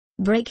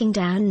breaking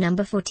down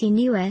number 14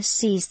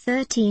 USC's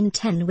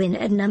 13-10 win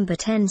at number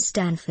 10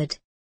 Stanford.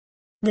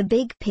 The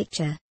big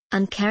picture,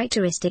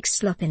 uncharacteristic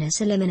sloppiness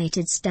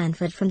eliminated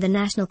Stanford from the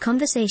national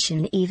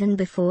conversation even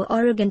before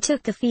Oregon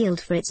took the field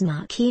for its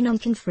marquee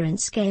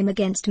non-conference game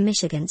against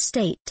Michigan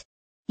State.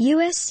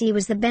 USC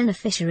was the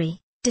beneficiary.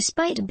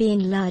 Despite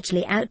being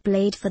largely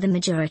outplayed for the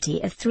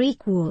majority of three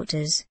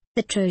quarters,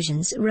 the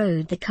Trojans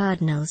rode the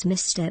Cardinals'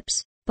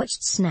 missteps,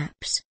 botched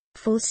snaps,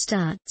 false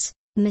starts,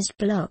 missed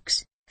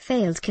blocks,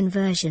 failed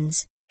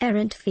conversions,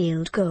 errant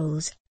field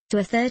goals, to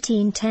a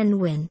 13-10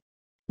 win.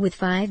 With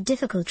 5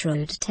 difficult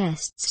road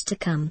tests to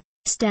come,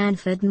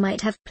 Stanford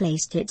might have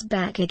placed its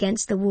back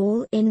against the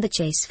wall in the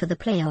chase for the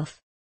playoff.